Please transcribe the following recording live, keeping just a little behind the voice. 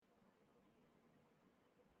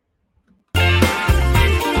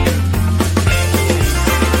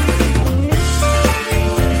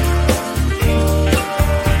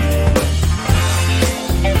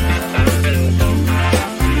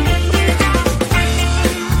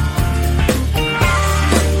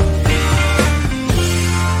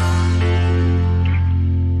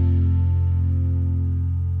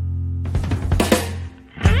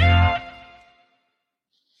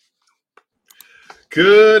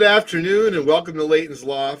Good afternoon and welcome to Leighton's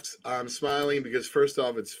Loft. I'm smiling because first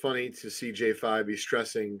off, it's funny to see J5 be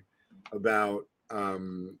stressing about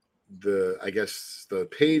the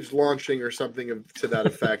page launching or something to that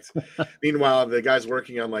effect. Meanwhile, the guy's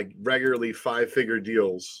working on like regularly 5-figure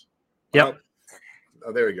deals. Yep.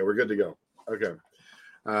 Oh, there we go. We're good to go. Okay.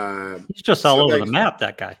 He's just all over the map,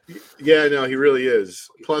 that guy. Yeah, no, he really is.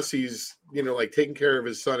 Plus, he's like taking care of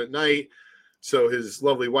his son at night, so his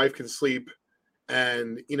lovely wife can sleep.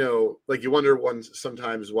 And like you wonder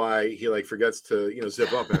sometimes why he like forgets to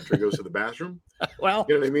zip up after he goes to the bathroom. Well,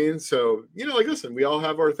 you know what I mean. So like listen, we all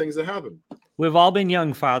have our things that happen. We've all been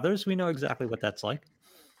young fathers. We know exactly what that's like.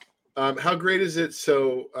 How great is it?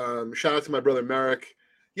 So shout out to my brother Merrick.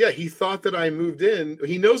 Yeah, he thought that I moved in.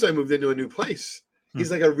 He knows I moved into a new place.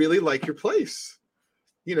 He's like, I really like your place.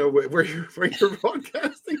 Where you're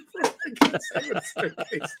broadcasting from.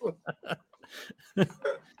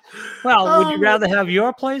 Well, would you rather have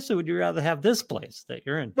your place or would you rather have this place that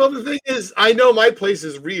you're in? Well, the thing is, I know my place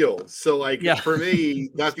is real. So, for me,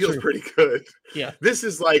 that feels pretty good. Yeah. This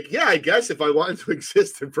is like, I guess if I wanted to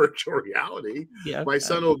exist in virtual reality, my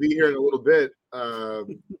son will be here in a little bit.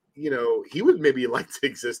 He would maybe like to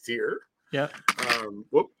exist here. Yeah.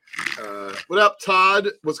 What up, Todd?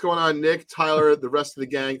 What's going on, Nick, Tyler, the rest of the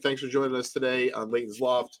gang? Thanks for joining us today on Leighton's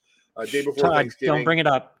Loft. Day before Todd, Thanksgiving. Don't bring it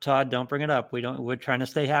up, Todd. Don't bring it up. We're trying to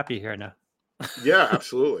stay happy here now. Yeah,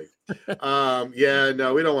 absolutely. We don't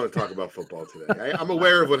want to talk about football today. I'm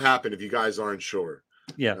aware of what happened if you guys aren't sure.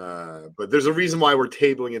 Yeah. But there's a reason why we're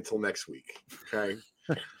tabling until next week. Okay.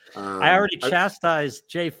 I already chastised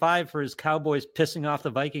J5 for his Cowboys pissing off the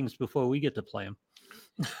Vikings before we get to play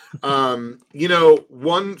them.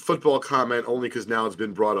 One football comment only because now it's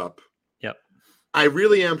been brought up. Yep. I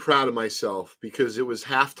really am proud of myself because it was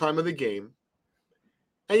halftime of the game.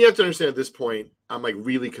 And you have to understand at this point, I'm like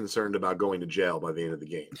really concerned about going to jail by the end of the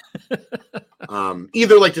game.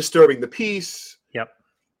 Either like disturbing the peace. Yep.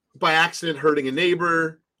 By accident hurting a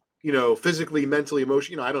neighbor, physically, mentally,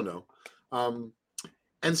 emotionally, I don't know.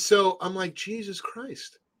 And so I'm like, Jesus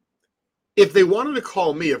Christ. If they wanted to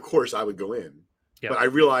call me, of course I would go in. Yep. But I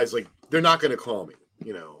realize like they're not going to call me.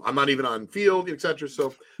 I'm not even on field, etc.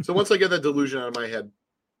 So once I get that delusion out of my head,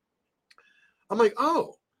 I'm like,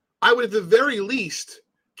 oh, I would at the very least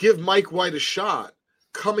give Mike White a shot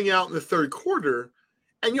coming out in the third quarter.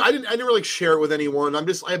 And I never like share it with anyone. I've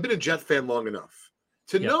been a Jet fan long enough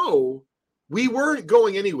to know we weren't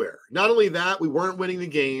going anywhere. Not only that, we weren't winning the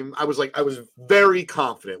game. I was very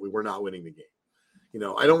confident we were not winning the game.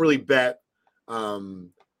 I don't really bet.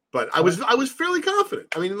 But I was fairly confident.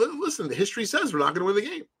 I mean, listen, the history says we're not going to win the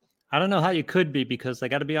game. I don't know how you could be because I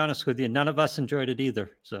got to be honest with you, none of us enjoyed it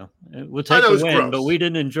either. So we'll take the win, gross. But we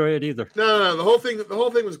didn't enjoy it either. No, the whole thing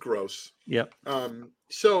was gross. Yep.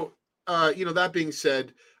 That being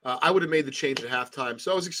said, I would have made the change at halftime.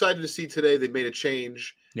 So I was excited to see today they made a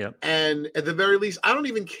change. Yep. And at the very least, I don't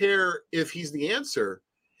even care if he's the answer.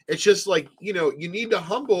 It's just like, you need to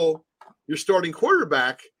humble your starting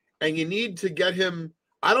quarterback and you need to get him.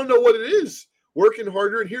 I don't know what it is, working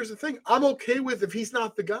harder. And here's the thing. I'm okay with if he's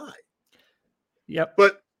not the guy. Yep.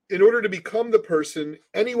 But in order to become the person,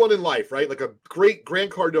 anyone in life, right? Like a great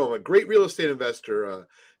Grant Cardone, a great real estate investor,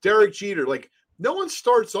 Derek Jeter, like no one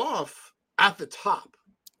starts off at the top.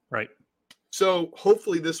 Right. So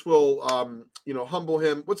hopefully this will, humble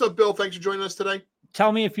him. What's up, Bill? Thanks for joining us today.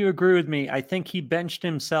 Tell me if you agree with me. I think he benched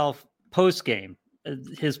himself post-game.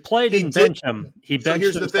 His play didn't bench him. He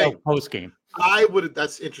benched himself post-game.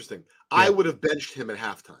 That's interesting. Yeah. I would have benched him at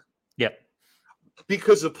halftime. Yep.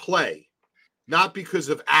 Because of play, not because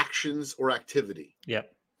of actions or activity.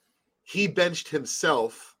 Yep. He benched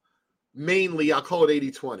himself mainly, I'll call it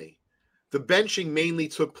 80-20. The benching mainly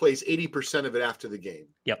took place 80% of it after the game.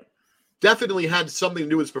 Yep. Definitely had something to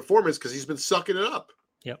do with his performance because he's been sucking it up.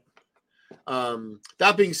 Yep.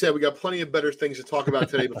 That being said, we got plenty of better things to talk about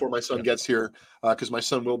today before my son gets here because my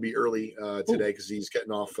son will be early today because he's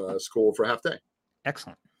getting off school for a half day.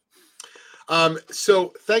 Excellent.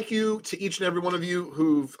 So thank you to each and every one of you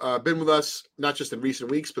who've been with us, not just in recent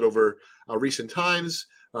weeks, but over recent times.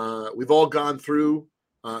 We've all gone through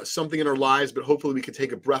something in our lives, but hopefully we can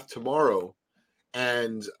take a breath tomorrow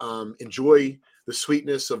and enjoy the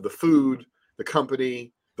sweetness of the food, the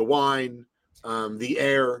company, the wine, the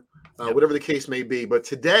air, whatever the case may be. But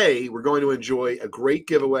today we're going to enjoy a great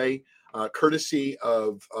giveaway, courtesy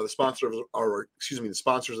of the sponsors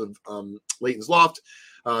of Leighton's Loft,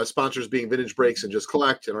 sponsors being Vintage Breaks and Just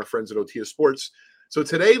Collect, and our friends at Otia Sports. So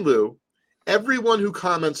today, Lou, everyone who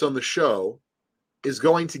comments on the show is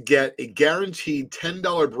going to get a guaranteed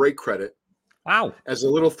 $10 break credit. Wow! As a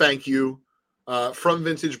little thank you from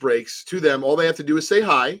Vintage Breaks to them. All they have to do is say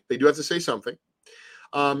hi. They do have to say something.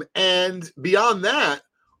 And beyond that,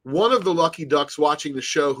 one of the lucky ducks watching the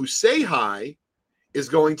show who say hi is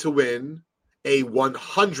going to win a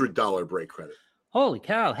 $100 break credit. Holy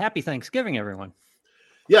cow. Happy Thanksgiving, everyone.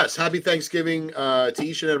 Yes, happy Thanksgiving to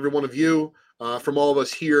each and every one of you, from all of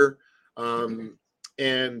us here.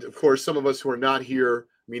 And, of course, some of us who are not here,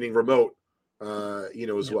 meaning remote,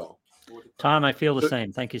 as well. Tom, I feel the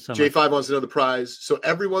same. Thank you so much. J5 wants to know the prize. So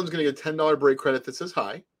everyone's going to get a $10 break credit that says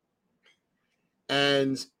hi.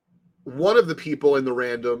 And one of the people in the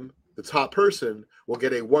random, the top person, will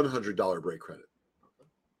get a $100 break credit.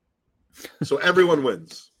 So everyone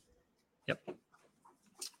wins. Yep.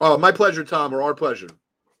 Oh, my pleasure, Tom, or our pleasure.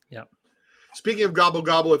 Yep. Speaking of gobble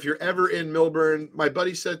gobble, if you're ever in Millburn, my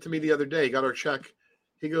buddy said to me the other day, got our check.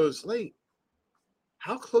 He goes, Late,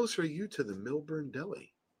 how close are you to the Millburn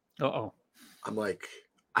Deli? Uh-oh. I'm like,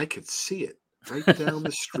 I could see it right down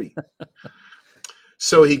the street.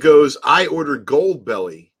 So he goes, I ordered Gold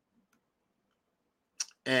Belly.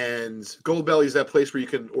 And Gold Belly is that place where you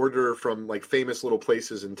can order from like famous little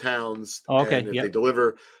places in towns. Oh, okay. And they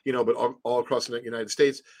deliver, but all across the United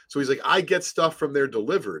States. So he's like, I get stuff from there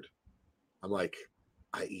delivered. I'm like,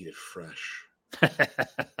 I eat it fresh.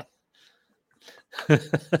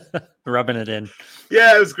 Rubbing it in.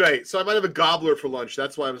 Yeah, it was great. So I might have a gobbler for lunch.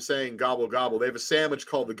 That's why I'm saying gobble gobble. They have a sandwich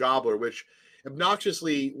called the gobbler, which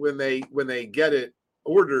obnoxiously, when they get it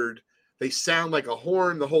ordered, they sound like a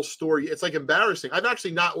horn. The whole story. It's like embarrassing. I've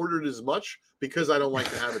actually not ordered as much because I don't like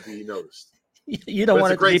to have it be noticed. You don't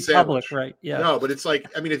want it to be public, right? Yeah. No, but it's like,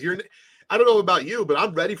 if you're, I don't know about you, but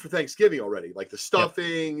I'm ready for Thanksgiving already. Like the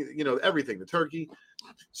stuffing, everything, the turkey.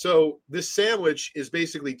 So this sandwich is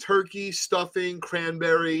basically turkey, stuffing,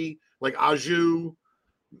 cranberry, like au jus,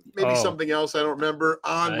 maybe something else I don't remember,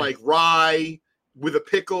 on like rye with a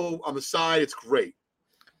pickle on the side. It's great.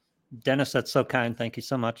 Dennis, that's so kind. Thank you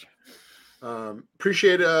so much.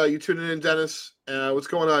 Appreciate you tuning in, Dennis. What's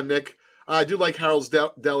going on, Nick? I do like Harold's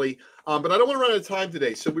Deli, but I don't want to run out of time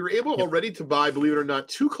today. So we were able already to buy, believe it or not,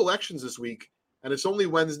 2 collections this week, and it's only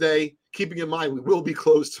Wednesday. Keeping in mind, we will be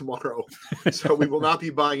closed tomorrow, so we will not be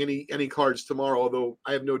buying any cards tomorrow, although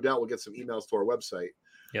I have no doubt we'll get some emails to our website.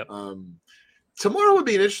 Yep. Tomorrow would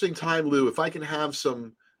be an interesting time, Lou, if I can have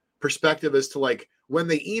some perspective as to like when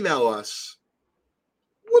they email us,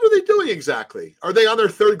 what are they doing exactly? Are they on their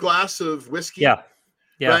 3rd glass of whiskey? Yeah.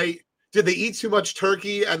 Right? Did they eat too much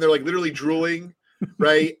turkey and they're like literally drooling?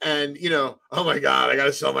 Right? And, oh my God, I got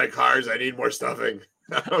to sell my cards. I need more stuffing.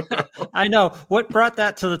 I don't know. I know. What brought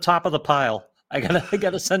that to the top of the pile? I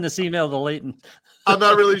gotta send this email to Leighton. I'm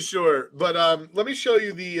not really sure. But let me show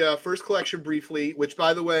you the first collection briefly, which,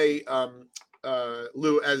 by the way,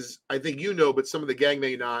 Lou, as I think you know, but some of the gang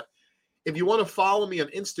may not, if you want to follow me on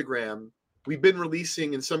Instagram, we've been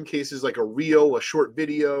releasing, in some cases, like a reel, a short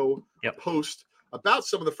video, a post about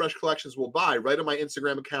some of the fresh collections we'll buy right on my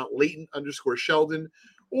Instagram account, Leighton_Sheldon,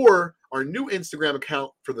 or our new Instagram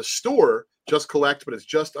account for the store, Just Collect, but it's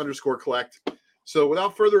just _collect. So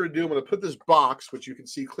without further ado, I'm going to put this box, which you can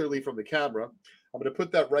see clearly from the camera, I'm going to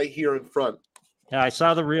put that right here in front. Yeah, I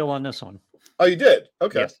saw the reel on this one. Oh, you did?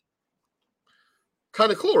 Okay. Yes.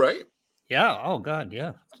 Kind of cool, right? Yeah. Oh God.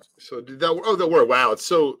 Yeah. So did that? Oh, that worked. Wow.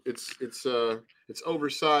 It's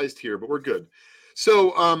oversized here, but we're good.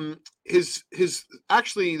 So his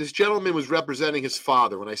actually, this gentleman was representing his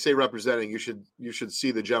father. When I say representing, you should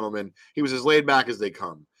see the gentleman. He was as laid back as they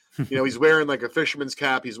come. He's wearing like a fisherman's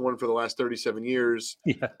cap. He's worn for the last 37 years.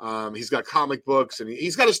 Yeah. He's got comic books and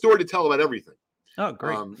he's got a story to tell about everything. Oh,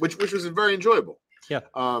 great. Which was very enjoyable. Yeah.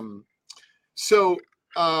 So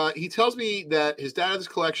he tells me that his dad has his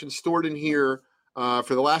collection stored in here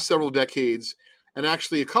for the last several decades. And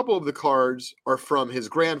actually, a couple of the cards are from his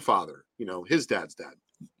grandfather, his dad's dad.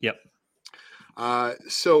 Yep.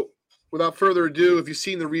 So without further ado, if you've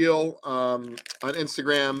seen the reel on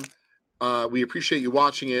Instagram, we appreciate you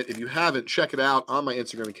watching it. If you haven't, check it out on my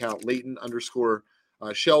Instagram account,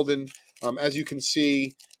 Leighton_Sheldon. As you can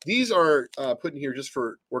see, these are put in here just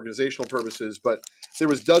for organizational purposes, but there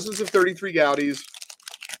was dozens of 33 Goudeys.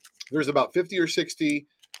 There's about 50 or 60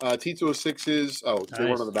 T206s. Oh, they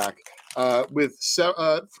weren't on the back. With 3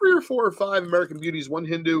 or 4 or 5 American Beauties, 1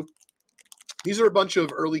 Hindu. These are a bunch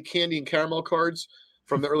of early candy and caramel cards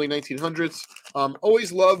from the early 1900s.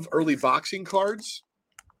 Always love early boxing cards.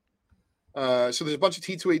 So there's a bunch of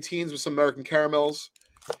T218s with some American caramels.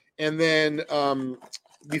 And then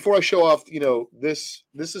before I show off, this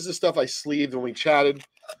is the stuff I sleeved when we chatted.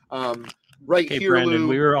 Right okay, here, Brandon, Lou.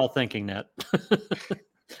 We were all thinking that.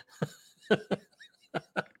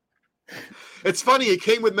 It's funny. It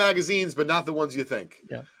came with magazines, but not the ones you think.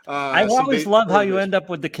 Yeah. I always love how you end up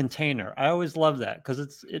with the container. I always love that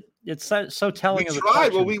because it's so telling of the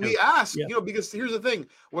collection. Well, we asked, because here's the thing.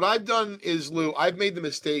 What I've done is, Lou, I've made the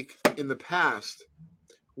mistake in the past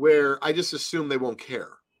where I just assume they won't care.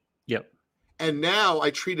 Yep. And now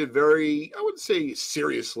I treat it very, I wouldn't say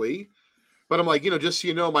seriously, but I'm like, just so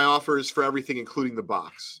you know, my offer is for everything, including the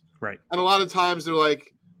box. Right. And a lot of times they're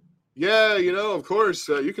like, yeah, of course,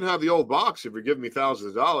 you can have the old box if you're giving me thousands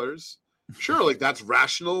of dollars. Sure, like that's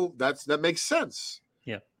rational. That makes sense.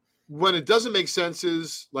 Yeah. When it doesn't make sense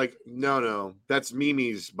is like, no, that's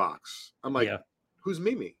Mimi's box. I'm like, who's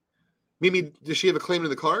Mimi? Mimi, does she have a claim to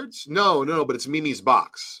the cards? No, but it's Mimi's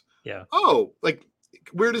box. Yeah. Oh, like,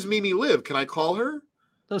 where does Mimi live? Can I call her?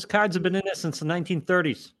 Those cards have been in there since the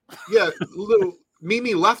 1930s. Yeah,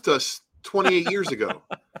 Mimi left us 28 years ago.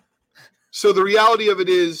 So the reality of it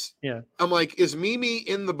is, I'm like, is Mimi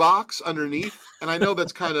in the box underneath? And I know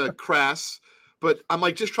that's kind of crass, but I'm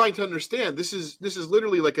like, just trying to understand. This is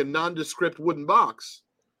literally like a nondescript wooden box.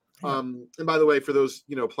 Yeah. And by the way, for those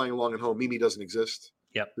playing along at home, Mimi doesn't exist.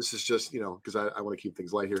 Yep. This is just because I want to keep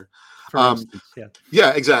things light here. For instance,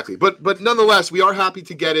 yeah, exactly. But nonetheless, we are happy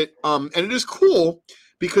to get it. And it is cool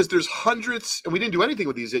because there's hundreds, and we didn't do anything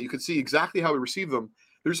with these yet. You can see exactly how we received them.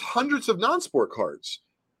 There's hundreds of non-sport cards.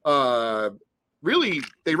 Really,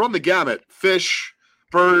 they run the gamut: fish,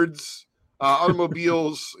 birds,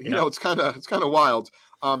 automobiles. It's kind of wild.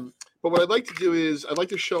 But what I'd like to do is I'd like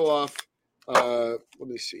to show off. Let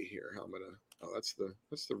me see here. How I'm gonna. Oh, that's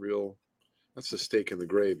the real. That's the steak and the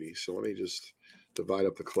gravy. So let me just divide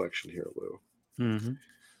up the collection here, Lou.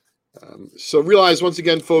 Mm-hmm. So realize once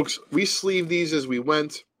again, folks, we sleeved these as we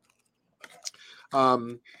went.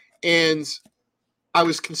 And I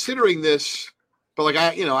was considering this, but like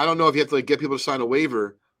I don't know if you have to like get people to sign a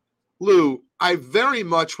waiver. Lou, I very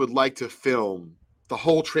much would like to film the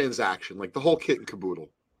whole transaction, like the whole kit and caboodle.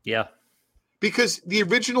 Yeah. Because the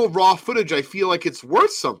original raw footage, I feel like it's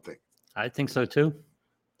worth something. I think so too.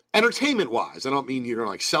 Entertainment-wise, I don't mean you're gonna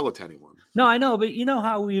like sell it to anyone. No, I know, but you know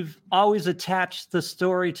how we've always attached the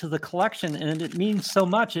story to the collection, and it means so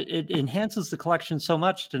much. It enhances the collection so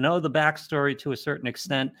much to know the backstory to a certain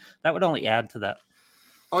extent. That would only add to that.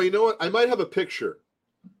 Oh, you know what? I might have a picture.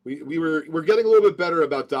 We're getting a little bit better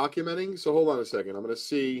about documenting. So hold on a second. I'm gonna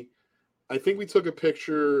see. I think we took a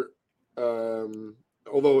picture.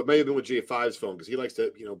 Although it may have been with J5's phone because he likes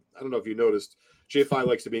to. I don't know if you noticed. J5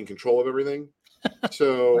 likes to be in control of everything.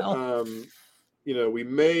 So, well, we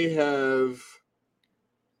may have.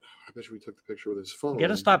 I bet you we took the picture with his phone. You got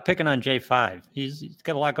to stop picking on J5. He's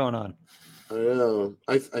got a lot going on. I know.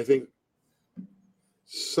 I think,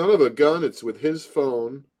 son of a gun, it's with his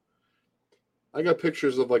phone. I got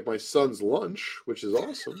pictures of like my son's lunch, which is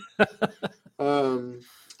awesome.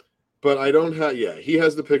 But I don't have. Yeah, he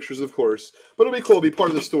has the pictures, of course. But it'll be cool. It'll be part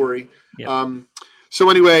of the story. Yeah. So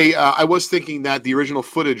anyway, I was thinking that the original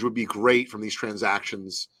footage would be great from these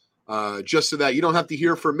transactions, just so that you don't have to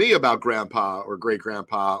hear from me about grandpa or great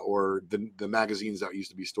grandpa or the magazines that used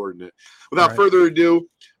to be stored in it. Without further ado,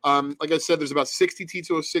 like I said, there's about 60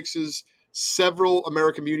 T206s, several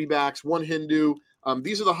American Beauty backs, one Hindu.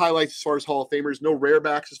 These are the highlights as far as Hall of Famers. No rare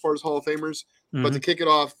backs as far as Hall of Famers. Mm-hmm. But to kick it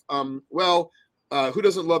off, who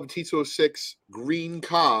doesn't love the T206 green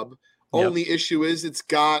Cobb? Yep. Only issue is it's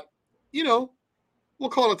got, we'll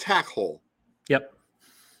call it a tack hole. Yep.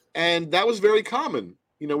 And that was very common.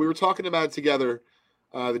 We were talking about it together,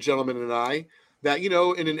 the gentleman and I, that,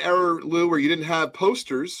 in an era, Lou, where you didn't have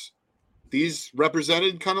posters, these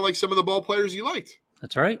represented kind of like some of the ball players you liked.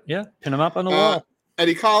 That's right. Yeah. Pin them up on the wall.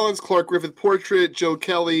 Eddie Collins, Clark Griffith portrait, Joe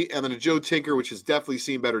Kelly, and then a Joe Tinker, which has definitely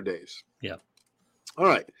seen better days. Yeah. All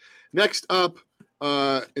right. Next up,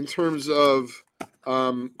 in terms of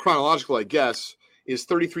chronological, I guess, is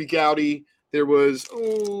 33 Gowdy. There was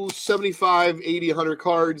 75, 80, 100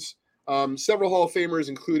 cards. Several Hall of Famers,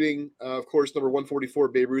 including, of course, number 144,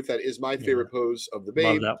 Babe Ruth. That is my favorite pose of the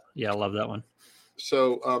Babe. Love that. Yeah, I love that one.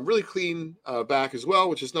 So really clean back as well,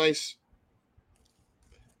 which is nice.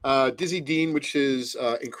 Dizzy Dean, which is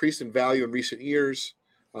increased in value in recent years.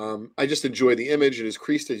 I just enjoy the image. It is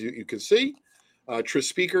creased, as you can see. Tris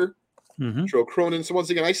Speaker, Joe Cronin. So once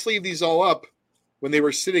again, I sleeved these all up when they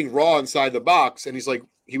were sitting raw inside the box, and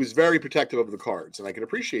he was very protective of the cards, and I can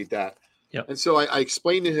appreciate that. Yep. And so I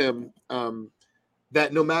explained to him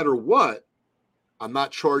that no matter what, I'm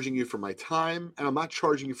not charging you for my time, and I'm not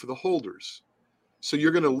charging you for the holders. So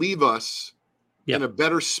you're going to leave us in a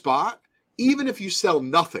better spot, even if you sell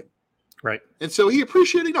nothing. Right. And so he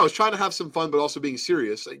appreciated, I was trying to have some fun, but also being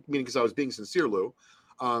serious, meaning because I was being sincere, Lou.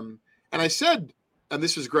 And I said, and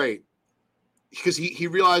this was great, because he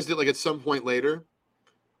realized it like at some point later.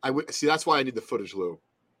 I would see. That's why I need the footage, Lou,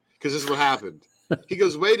 because this is what happened. He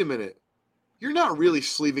goes, "Wait a minute, you're not really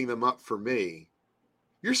sleeving them up for me.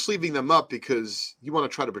 You're sleeving them up because you want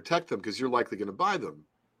to try to protect them because you're likely going to buy them."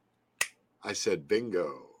 I said,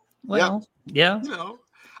 "Bingo." Well, yep. yeah.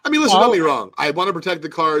 I mean, listen, don't be wrong. I want to protect the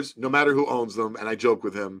cards no matter who owns them, and I joke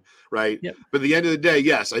with him, right? Yep. But at the end of the day,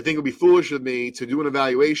 yes, I think it would be foolish of me to do an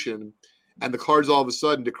evaluation and the cards all of a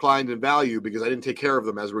sudden declined in value because I didn't take care of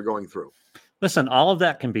them as we're going through. Listen, all of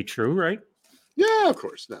that can be true, right? Yeah, of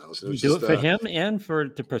course. No, you do it for him and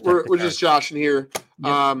to protect. We're just joshing here. Yep.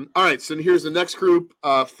 All right, so here's the next group: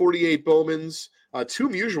 48 Bowmans, 2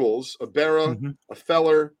 Mutuals, a Berra, a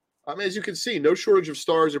Feller. As you can see, no shortage of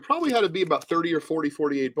stars. There probably had to be about 30 or 40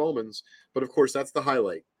 48 Bowmans, but of course, that's the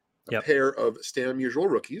highlight. A pair of Stam Musial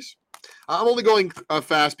rookies. I'm only going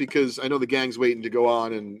fast because I know the gang's waiting to go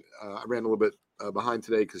on, and I ran a little bit behind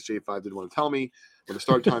today because J5 didn't want to tell me when the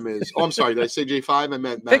start time is. Oh, I'm sorry. Did I say J5? I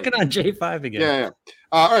meant picking on J5 again. Yeah.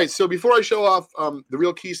 All right. So before I show off the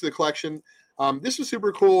real keys to the collection, this was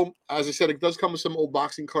super cool. As I said, it does come with some old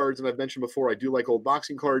boxing cards, and I've mentioned before I do like old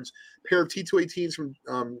boxing cards. Pair of T218s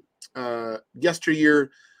from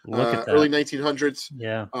yesteryear, early 1900s.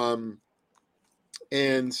 Yeah.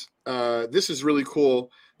 And this is really cool.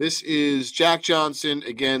 This is Jack Johnson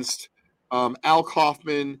against Al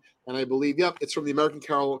Kaufman, and I believe, it's from the American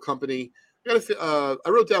Caramel Company. I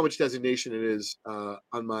wrote down which designation it is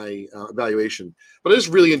on my evaluation, but I just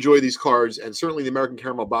really enjoy these cards, and certainly the American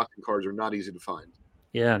Caramel boxing cards are not easy to find.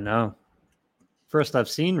 Yeah, no. First, I've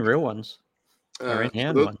seen real ones. Or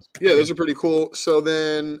in-hand ones. Yeah, those are pretty cool. So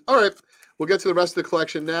then, all right, we'll get to the rest of the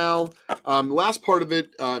collection now. The last part of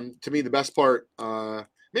it, to me, the best part,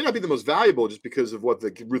 may not be the most valuable just because of what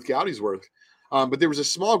the Ruth Gowdy's worth, but there was a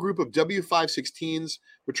small group of W516s,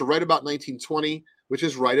 which are right about 1920, which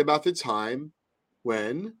is right about the time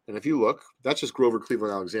when, and if you look, that's just Grover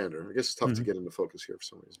Cleveland Alexander. I guess it's tough to get into focus here for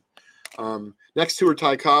some reason. Next two are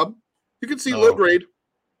Ty Cobb. You can see low grade,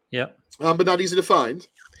 but not easy to find.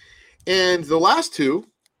 And the last two,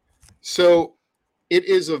 so it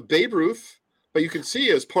is of Babe Ruth, but you can see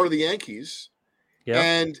as part of the Yankees. Yeah.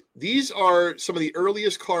 And these are some of the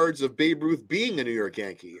earliest cards of Babe Ruth being a New York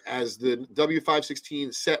Yankee, as the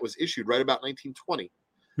W516 set was issued right about 1920.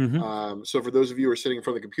 So for those of you who are sitting in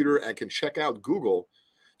front of the computer and can check out Google,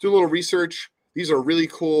 do a little research. These are really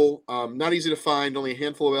cool, not easy to find, only a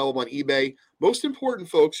handful available on eBay. Most important,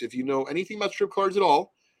 folks, if you know anything about strip cards at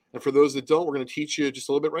all, and for those that don't, we're going to teach you just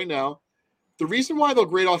a little bit right now. The reason why they'll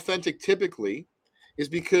grade authentic typically is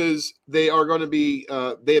because they are going to be,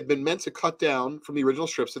 they have been meant to cut down from the original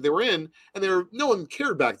strips that they were in, and no one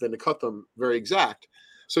cared back then to cut them very exact.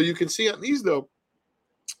 So you can see on these, though,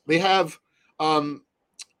 they have,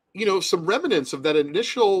 some remnants of that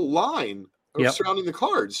initial line surrounding the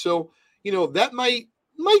cards. So, that might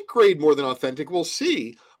grade more than authentic. We'll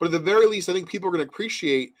see. But at the very least, I think people are going to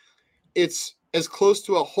appreciate it's as close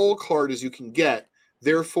to a whole card as you can get.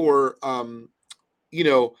 Therefore,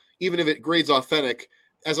 even if it grades authentic,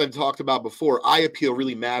 as I've talked about before, eye appeal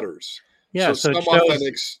really matters. Yeah, so some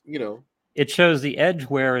authentics, it shows the edge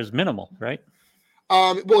wear is minimal, right?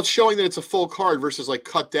 Well, it's showing that it's a full card versus like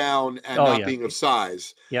cut down and not being of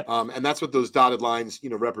size. Yep. And that's what those dotted lines,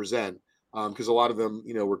 represent. Because a lot of them,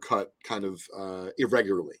 were cut kind of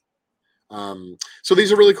irregularly. So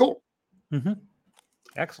these are really cool.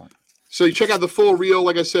 Excellent. So you check out the full reel,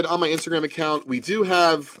 like I said, on my Instagram account. We do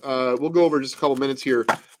have, we'll go over just a couple minutes here.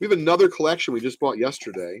 We have another collection we just bought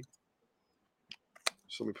yesterday.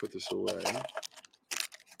 So let me put this away.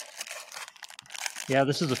 Yeah,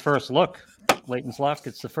 this is the first look. Leighton's Loft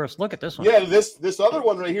gets the first look at this one. Yeah, this other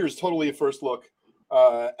one right here is totally a first look. We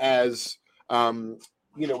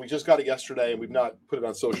just got it yesterday and we've not put it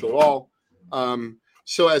on social at all.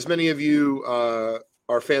 So as many of you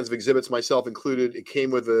are fans of exhibits, myself included, it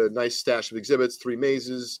came with a nice stash of exhibits, 3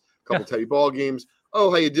 mazes, a couple Teddy ball games.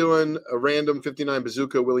 Oh, how you doing? A random 59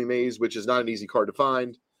 Bazooka Willie Mays, which is not an easy card to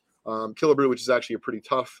find. Killebrew, which is actually a pretty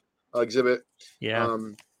tough exhibit. Yeah.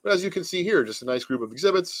 But as you can see here, just a nice group of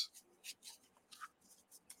exhibits.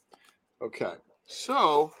 Okay.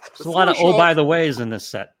 So there's a lot of by the ways in this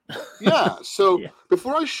set. Yeah. So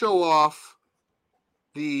before I show off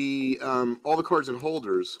the all the cards and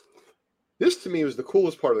holders, this to me was the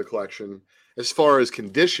coolest part of the collection as far as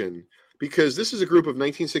condition, because this is a group of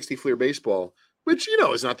 1960 Fleer baseball, which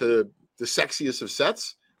is not the sexiest of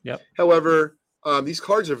sets. Yep. However, these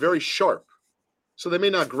cards are very sharp, so they may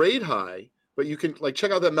not grade high, but you can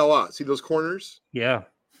check out that Melot. See those corners? Yeah.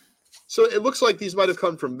 So it looks like these might have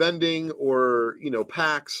come from vending or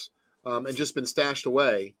packs and just been stashed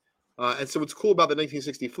away. And so what's cool about the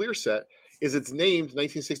 1960 Fleer set is it's named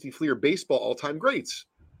 1960 Fleer baseball all-time greats.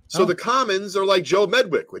 So Oh. the commons are like Joe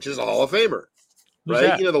Medwick, which is a Hall of Famer, Who's right?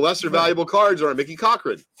 that? You know, the lesser valuable cards are Mickey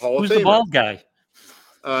Cochran, Hall Who's of Famer. the bald guy?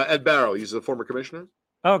 Ed Barrow, he's the former commissioner.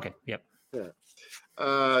 Oh, okay. Yep.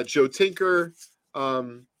 Joe Tinker,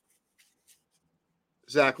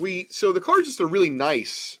 Zach Wheat. So the cards just are really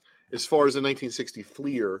nice as far as the 1960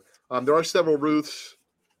 Fleer. There are several Ruths.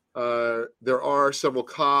 There are several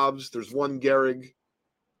Cobbs. There's one Gehrig.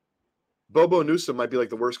 Bobo Newsom might be like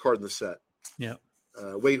the worst card in the set. Yeah.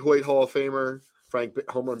 Wade Hoyt, Hall of Famer. Frank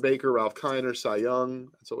Home Run Baker, Ralph Kiner, Cy Young.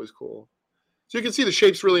 That's always cool. So you can see the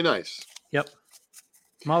shape's really nice. Yep.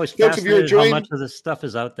 I'm always Folks, if you're fascinated how enjoying- much of this stuff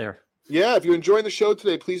is out there. Yeah, if you're enjoying the show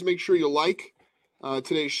today, please make sure you like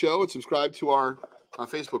today's show and subscribe to our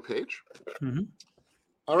Facebook page. Mhm.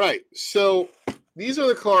 All right, so these are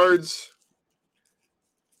the cards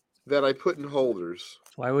that I put in holders.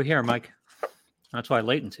 That's why we're here, Mike. That's why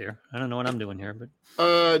Leighton's here. I don't know what I'm doing here, but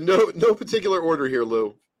No particular order here,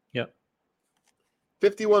 Lou. yep.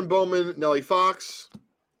 51 Bowman, Nellie Fox,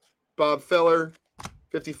 Bob Feller,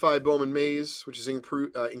 55 Bowman Mays, which has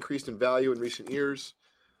increased in value in recent years.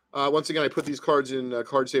 Once again, I put these cards in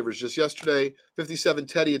Card Savers just yesterday. 57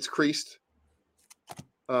 Teddy, it's creased,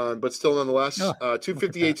 but still nonetheless. Oh,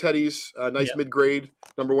 258 Teddies, nice Yeah. mid-grade,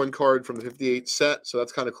 number one card from the 58 set, so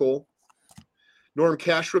that's kind of cool. Norm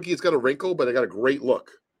Cash rookie, it's got a wrinkle, but it got a great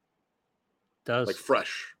look, Does. like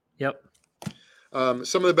fresh. Yep.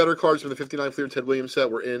 Some of the better cards from the 59 Fleer Ted Williams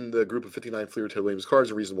set were in the group of 59 Fleer Ted Williams cards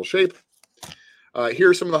in reasonable shape. Here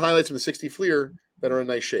are some of the highlights from the 60 Fleer that are in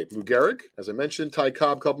nice shape. Lou Gehrig, as I mentioned. Ty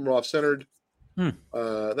Cobb, couple more off-centered.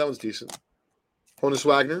 That one's decent. Honus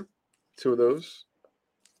Wagner, two of those.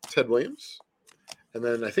 Ted Williams. And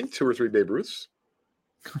then I think 2 or 3 Babe Ruths.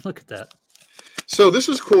 Look at that. So this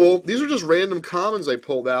is cool. These are just random commons I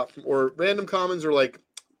pulled out. Or random commons are like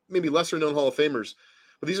maybe lesser-known Hall of Famers.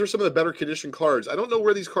 But these are some of the better conditioned cards. I don't know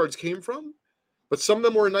where these cards came from, but some of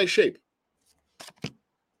them were in nice shape.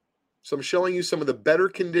 So I'm showing you some of the better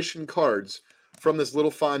conditioned cards from this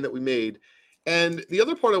little find that we made. And the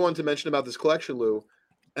other part I wanted to mention about this collection, Lou,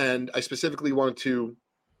 and I specifically wanted to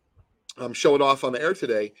show it off on the air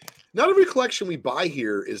today. Not every collection we buy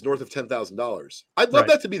here is north of $10,000. I'd love Right.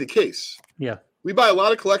 that to be the case. Yeah. We buy a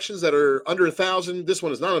lot of collections that are under 1,000. This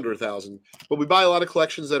one is not under 1,000, but we buy a lot of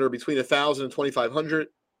collections that are between 1,000 and 2,500,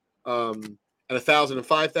 and 1,000 and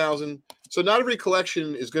 5,000. So not every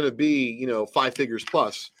collection is going to be, 5 figures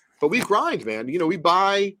plus. But we grind, man. We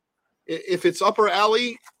buy if it's up our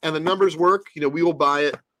alley and the numbers work. We will buy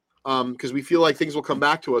it because we feel like things will come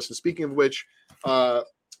back to us. And speaking of which, let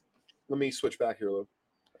me switch back here, Lou.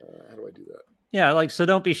 How do I do that? Yeah. So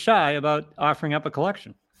don't be shy about offering up a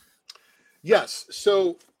collection. Yes.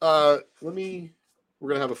 So we're going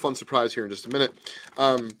to have a fun surprise here in just a minute.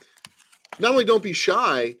 Not only don't be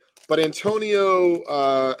shy, but Antonio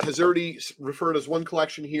has already referred us one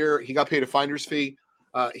collection here. He got paid a finder's fee.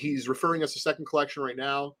 He's referring us a second collection right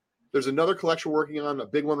now. There's another collection we're working on, a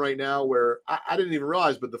big one right now, where I didn't even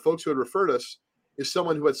realize, but the folks who had referred us is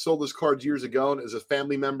someone who had sold his cards years ago and is a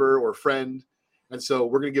family member or friend. And so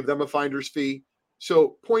we're going to give them a finder's fee.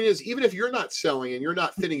 So point is, even if you're not selling and you're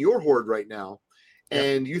not fitting your hoard right now,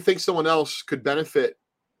 and you think someone else could benefit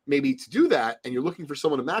maybe to do that, and you're looking for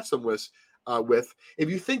someone to match them with, if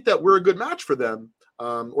you think that we're a good match for them,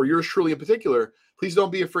 or yours truly in particular, please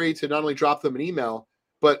don't be afraid to not only drop them an email,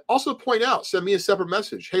 but also point out, send me a separate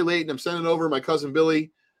message. Hey, Leighton, I'm sending over my cousin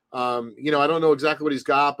Billy. I don't know exactly what he's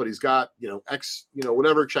got, but he's got, X,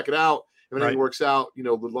 whatever, check it out. If anything works out,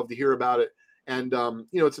 would love to hear about it. And,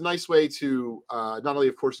 it's a nice way to not only,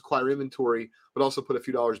 of course, acquire inventory, but also put a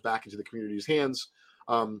few dollars back into the community's hands.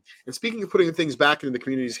 And speaking of putting things back into the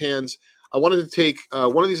community's hands, I wanted to take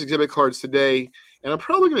one of these exhibit cards today, and I'm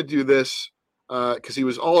probably going to do this because he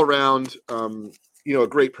was all around, a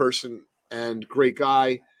great person and great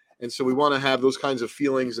guy. And so we want to have those kinds of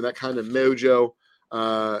feelings and that kind of mojo,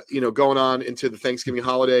 going on into the Thanksgiving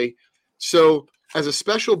holiday. So as a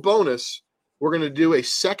special bonus, we're going to do a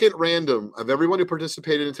second random of everyone who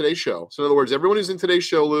participated in today's show. So in other words, everyone who's in today's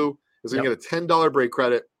show, Lou, is going to get a $10 break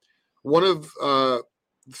credit. One of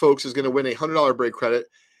folks is going to win a $100 break credit.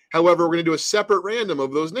 However, we're going to do a separate random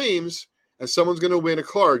of those names, and someone's going to win a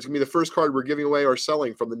card. It's going to be the first card we're giving away or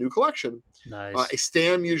selling from the new collection. Nice. A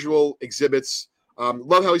Stan Musial exhibits.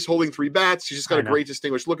 Love how he's holding 3 bats. He's just got a great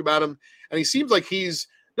distinguished look about him. And he seems like he's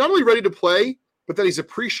not only ready to play, but that he's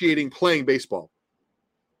appreciating playing baseball.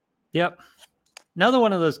 Yep. Another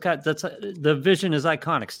one of those cuts. That's the vision is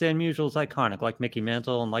iconic. Stan Musial is iconic, like Mickey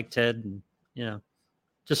Mantle and like Ted, and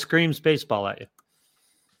just screams baseball at you.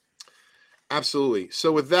 Absolutely.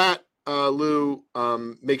 So with that, Lou,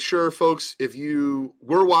 make sure, folks, if you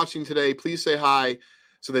were watching today, please say hi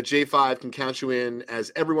so that J5 can count you in,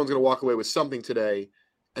 as everyone's going to walk away with something today.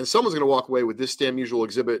 And someone's going to walk away with this Damn Usual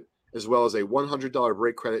exhibit, as well as a $100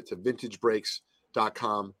 break credit to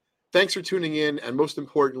vintagebreaks.com. Thanks for tuning in. And most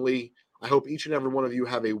importantly, I hope each and every one of you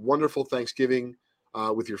have a wonderful Thanksgiving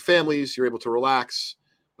with your families. You're able to relax,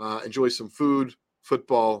 enjoy some food,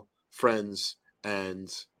 football, friends, and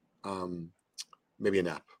maybe a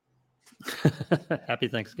nap. Happy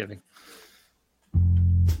Thanksgiving.